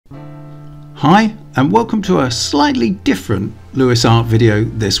Hi and welcome to a slightly different Lewis Art video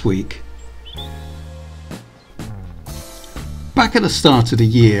this week. Back at the start of the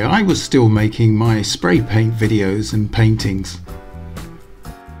year I was still making my spray paint videos and paintings.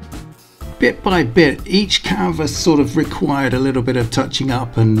 Bit by bit each canvas sort of required a little bit of touching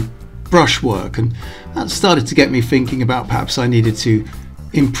up and brushwork, and that started to get me thinking about perhaps I needed to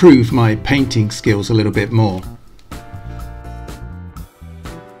improve my painting skills a little bit more.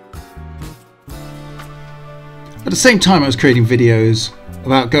 At the same time I was creating videos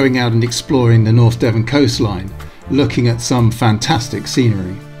about going out and exploring the North Devon coastline, looking at some fantastic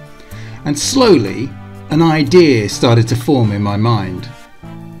scenery. And slowly an idea started to form in my mind.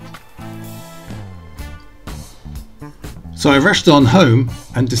 So I rushed on home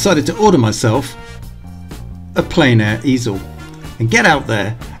and decided to order myself a plein air easel and get out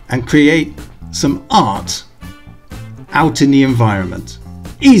there and create some art out in the environment.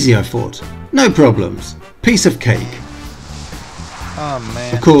 Easy, I thought, no problems. Piece of cake. Oh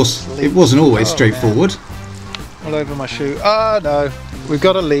man. Of course, it wasn't always straightforward. Man. All over my shoe. Oh no, we've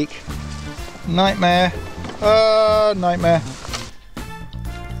got a leak. Nightmare. Oh, nightmare.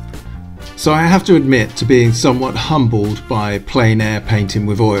 So I have to admit to being somewhat humbled by plein air painting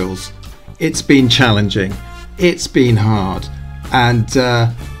with oils. It's been challenging, it's been hard, and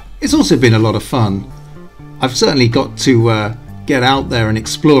it's also been a lot of fun. I've certainly got to get out there and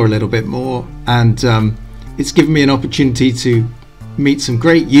explore a little bit more, and it's given me an opportunity to meet some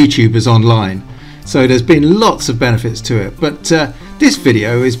great YouTubers online, so there's been lots of benefits to it. But this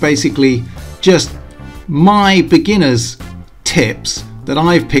video is basically just my beginners tips that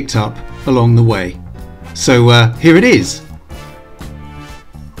I've picked up along the way. So here it is,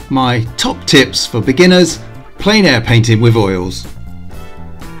 my top tips for beginners plein air painting with oils.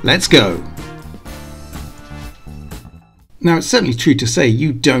 Let's go. Now, it's certainly true to say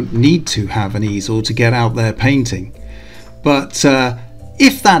you don't need to have an easel to get out there painting, but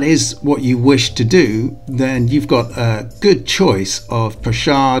if that is what you wish to do, then you've got a good choice of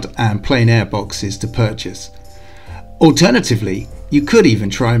pochade and plein air boxes to purchase. Alternatively, you could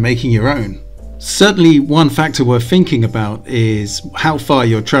even try making your own. Certainly one factor worth thinking about is how far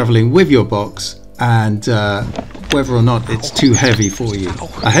you're traveling with your box and whether or not it's too heavy for you.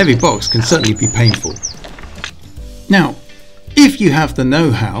 A heavy box can certainly be painful. Now, if you have the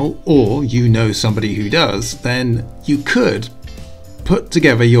know-how, or you know somebody who does, then you could put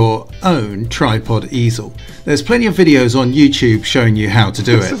together your own tripod easel. There's plenty of videos on YouTube showing you how to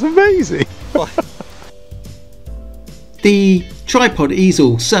do it. This is amazing. The tripod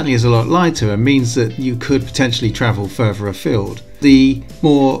easel certainly is a lot lighter and means that you could potentially travel further afield. The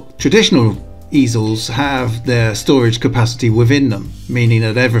more traditional easels have their storage capacity within them, meaning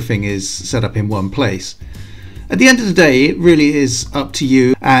that everything is set up in one place. At the end of the day, it really is up to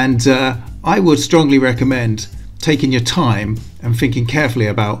you, and I would strongly recommend taking your time and thinking carefully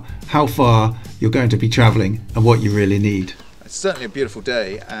about how far you're going to be travelling and what you really need. It's certainly a beautiful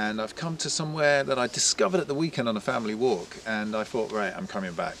day, and I've come to somewhere that I discovered at the weekend on a family walk, and I thought, right, I'm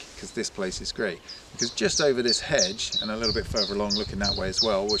coming back because this place is great. Because just over this hedge and a little bit further along, looking that way as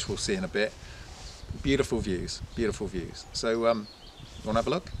well, which we'll see in a bit, beautiful views, beautiful views. So you want to have a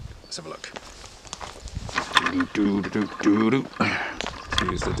look? Let's have a look. Use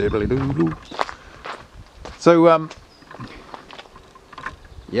the dibbly doo. So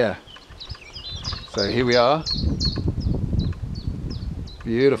yeah, so here we are.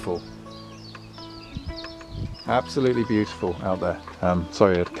 Beautiful, absolutely beautiful out there.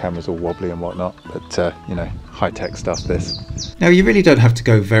 Sorry the camera's all wobbly and whatnot, but you know, high-tech stuff this. Now, you really don't have to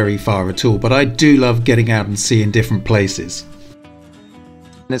go very far at all, but I do love getting out and seeing different places.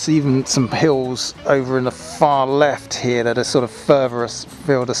 There's even some hills over in the far left here that are sort of further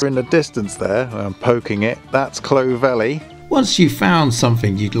afield. In the distance there, I'm poking it, that's Clovelly. Once you've found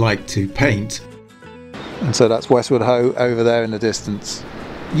something you'd like to paint, and so that's Westwood Ho over there in the distance.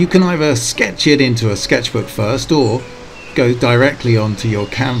 You can either sketch it into a sketchbook first or go directly onto your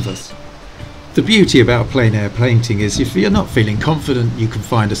canvas. The beauty about plein air painting is if you're not feeling confident, you can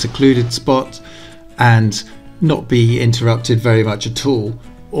find a secluded spot and not be interrupted very much at all.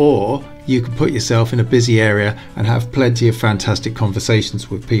 Or you can put yourself in a busy area and have plenty of fantastic conversations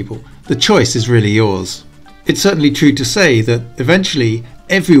with people. The choice is really yours. It's certainly true to say that eventually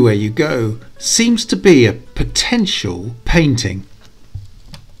everywhere you go seems to be a potential painting.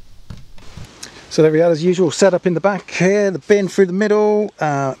 So there we are, as usual, set up in the back here, the bin through the middle,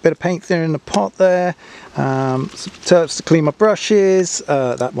 a bit of paint thinner in the pot there, some turps to clean my brushes,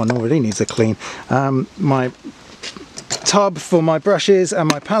 that one already needs a clean, my tub for my brushes and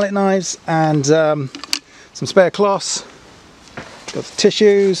my palette knives, and some spare cloths, got the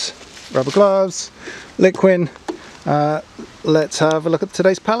tissues, rubber gloves, liquid. Let's have a look at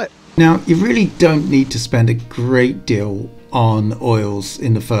today's palette. Now, you really don't need to spend a great deal on oils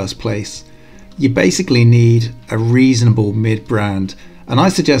in the first place. You basically need a reasonable mid-brand, and I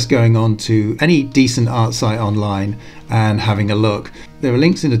suggest going on to any decent art site online and having a look. There are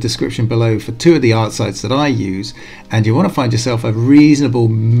links in the description below for 2 of the art sites that I use, and you want to find yourself a reasonable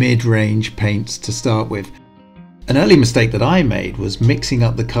mid-range paints to start with. An early mistake that I made was mixing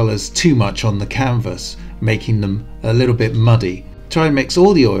up the colours too much on the canvas, making them a little bit muddy. Try and mix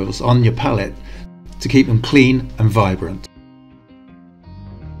all the oils on your palette to keep them clean and vibrant.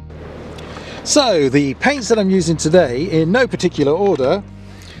 So the paints that I'm using today, in no particular order.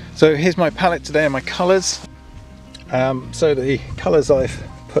 So here's my palette today and my colours. So the colours I've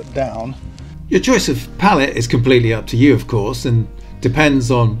put down. Your choice of palette is completely up to you, of course, and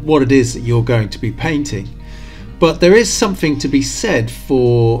depends on what it is that you're going to be painting. But there is something to be said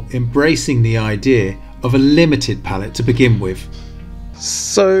for embracing the idea of a limited palette to begin with.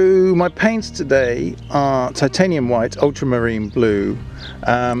 So my paints today are titanium white, ultramarine blue,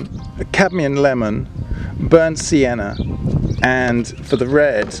 cadmium lemon, burnt sienna, and for the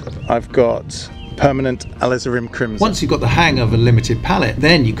red I've got permanent alizarin crimson. Once you've got the hang of a limited palette,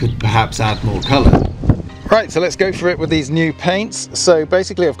 then you could perhaps add more colour. Right, so let's go for it with these new paints. So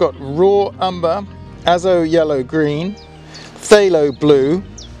basically I've got raw umber, azo yellow green, phthalo blue,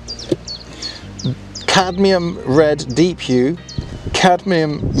 cadmium red deep hue,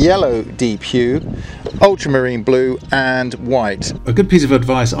 cadmium yellow deep hue, ultramarine blue and white. A good piece of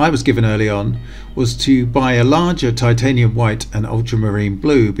advice I was given early on was to buy a larger titanium white and ultramarine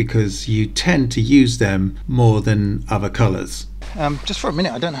blue because you tend to use them more than other colours. Just for a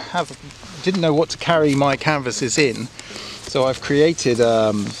minute, didn't know what to carry my canvases in, so I've created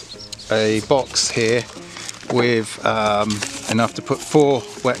a box here with enough to put 4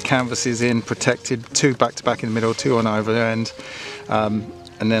 wet canvases in, protected, 2 back to back in the middle, 2 on either end,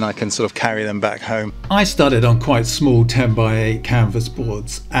 and then I can sort of carry them back home. I started on quite small 10x8 canvas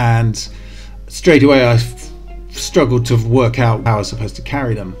boards, and straight away I struggled to work out how I was supposed to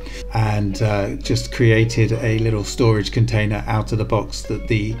carry them, and just created a little storage container out of the box that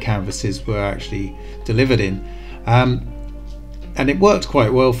the canvases were actually delivered in, and it worked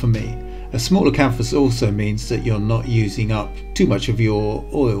quite well for me. A smaller canvas also means that you're not using up too much of your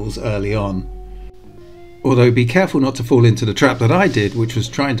oils early on. Although be careful not to fall into the trap that I did, which was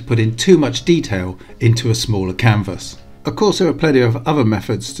trying to put in too much detail into a smaller canvas. Of course, there are plenty of other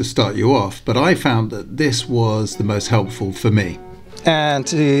methods to start you off, but I found that this was the most helpful for me. And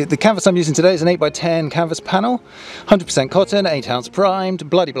the canvas I'm using today is an 8x10 canvas panel, 100% cotton, 8-ounce primed,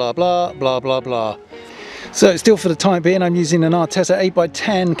 bloody blah blah blah blah blah. So still for the time being I'm using an Arteza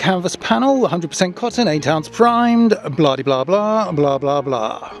 8x10 canvas panel, 100% cotton, 8-ounce primed, bloody blah blah blah blah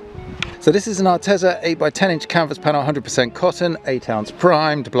blah. So this is an Arteza 8x10 inch canvas panel, 100% cotton, 8-ounce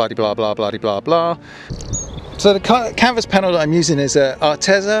primed, bloody blah blah bloody blah blah. So the canvas panel that I'm using is a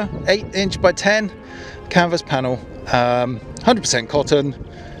Arteza 8" x 10 canvas panel, 100% cotton,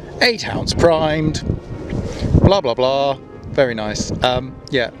 8-ounce primed, blah blah blah. Very nice.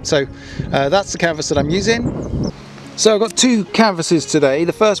 Yeah, so that's the canvas that I'm using. So I've got 2 canvases today.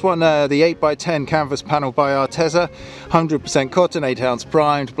 The first one, the 8x10 canvas panel by Arteza, 100% cotton, 8-ounce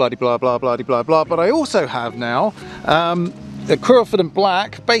primed, bloody blah blah bloody blah blah. But I also have now the Crawford and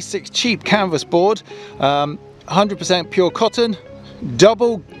Black basic cheap canvas board, 100% pure cotton,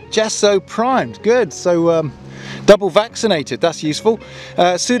 double gesso primed. Good. So double vaccinated. That's useful.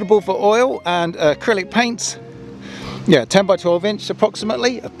 Suitable for oil and acrylic paints. Yeah, 10x12 inch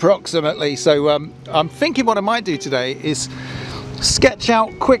approximately. So I'm thinking what I might do today is sketch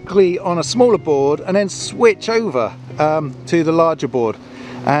out quickly on a smaller board and then switch over to the larger board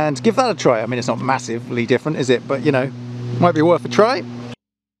and give that a try. I mean, it's not massively different, is it? But you know, might be worth a try.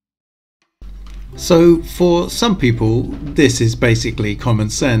 So for some people this is basically common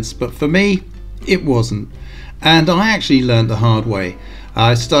sense, but for me it wasn't, and I actually learned the hard way.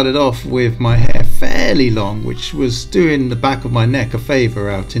 I started off with my hair fairly long, which was doing the back of my neck a favour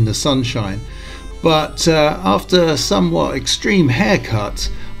out in the sunshine, but after a somewhat extreme haircut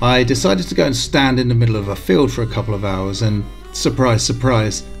I decided to go and stand in the middle of a field for a couple of hours, and surprise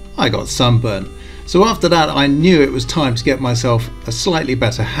surprise, I got sunburnt. So after that I knew it was time to get myself a slightly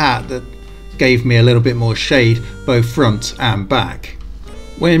better hat that gave me a little bit more shade both front and back.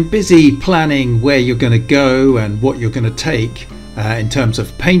 When busy planning where you're going to go and what you're going to take in terms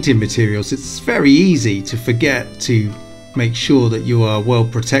of painting materials, it's very easy to forget to make sure that you are well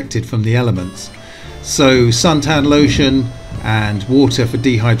protected from the elements. So suntan lotion and water for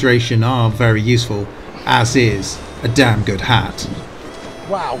dehydration are very useful, as is a damn good hat.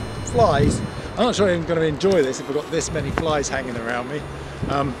 Wow, flies. I'm not sure I'm going to enjoy this if I've got this many flies hanging around me.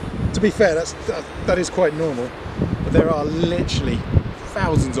 To be fair, that is quite normal, but there are literally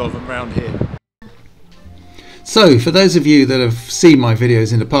thousands of them around here. So for those of you that have seen my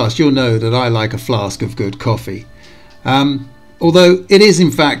videos in the past, you'll know that I like a flask of good coffee. Although it is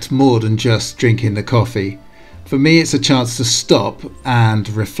in fact more than just drinking the coffee. For me, it's a chance to stop and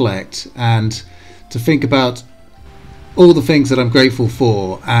reflect and to think about all the things that I'm grateful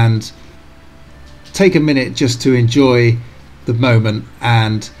for and take a minute just to enjoy the moment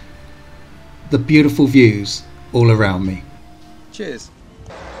and the beautiful views all around me. Cheers.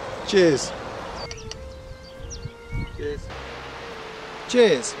 Cheers. Cheers.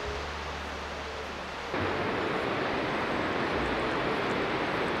 Cheers.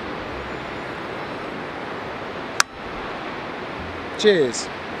 Cheers.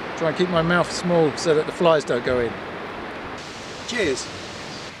 Try and keep my mouth small so that the flies don't go in. Cheers.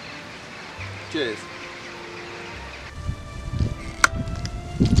 Cheers.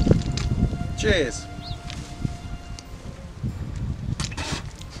 Cheers.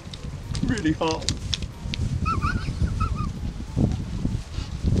 Really hot.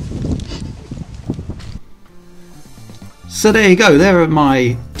 So there you go, there are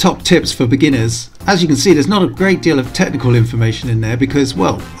my top tips for beginners. As you can see, there's not a great deal of technical information in there because,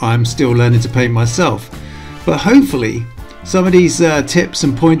 well, I'm still learning to paint myself. But hopefully some of these tips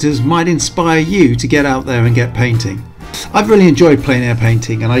and pointers might inspire you to get out there and get painting. I've really enjoyed plein air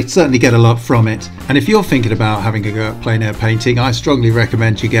painting and I certainly get a lot from it. And if you're thinking about having a go at plein air painting, I strongly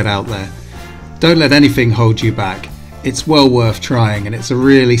recommend you get out there. Don't let anything hold you back. It's well worth trying and it's a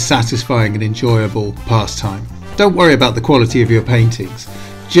really satisfying and enjoyable pastime. Don't worry about the quality of your paintings.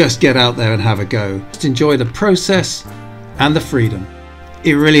 Just get out there and have a go. Just enjoy the process and the freedom.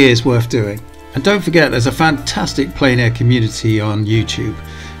 It really is worth doing. And don't forget, there's a fantastic plein air community on YouTube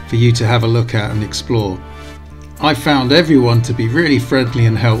for you to have a look at and explore. I found everyone to be really friendly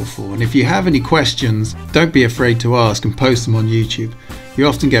and helpful, and if you have any questions, don't be afraid to ask and post them on YouTube. You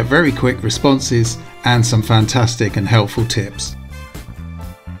often get very quick responses and some fantastic and helpful tips.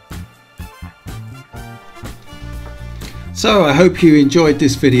 So I hope you enjoyed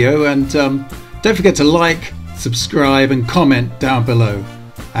this video, and don't forget to like, subscribe and comment down below,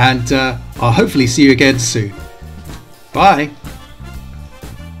 and I'll hopefully see you again soon. Bye!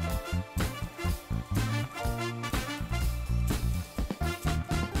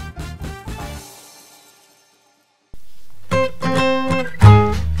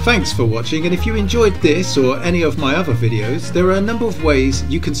 Thanks for watching, and if you enjoyed this or any of my other videos, there are a number of ways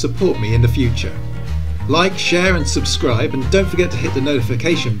you can support me in the future. Like, share and subscribe, and don't forget to hit the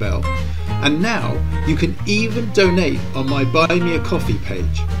notification bell. And now you can even donate on my Buy Me a Coffee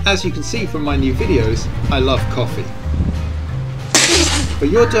page. As you can see from my new videos, I love coffee. But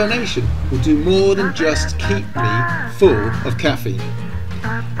your donation will do more than just keep me full of caffeine.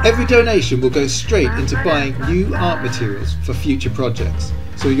 Every donation will go straight into buying new art materials for future projects,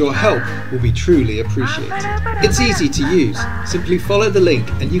 so your help will be truly appreciated. It's easy to use. Simply follow the link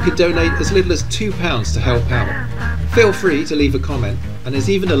and you can donate as little as £2 to help out. Feel free to leave a comment, and there's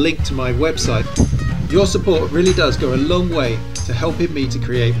even a link to my website. Your support really does go a long way to helping me to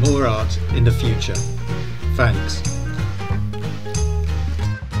create more art in the future. Thanks.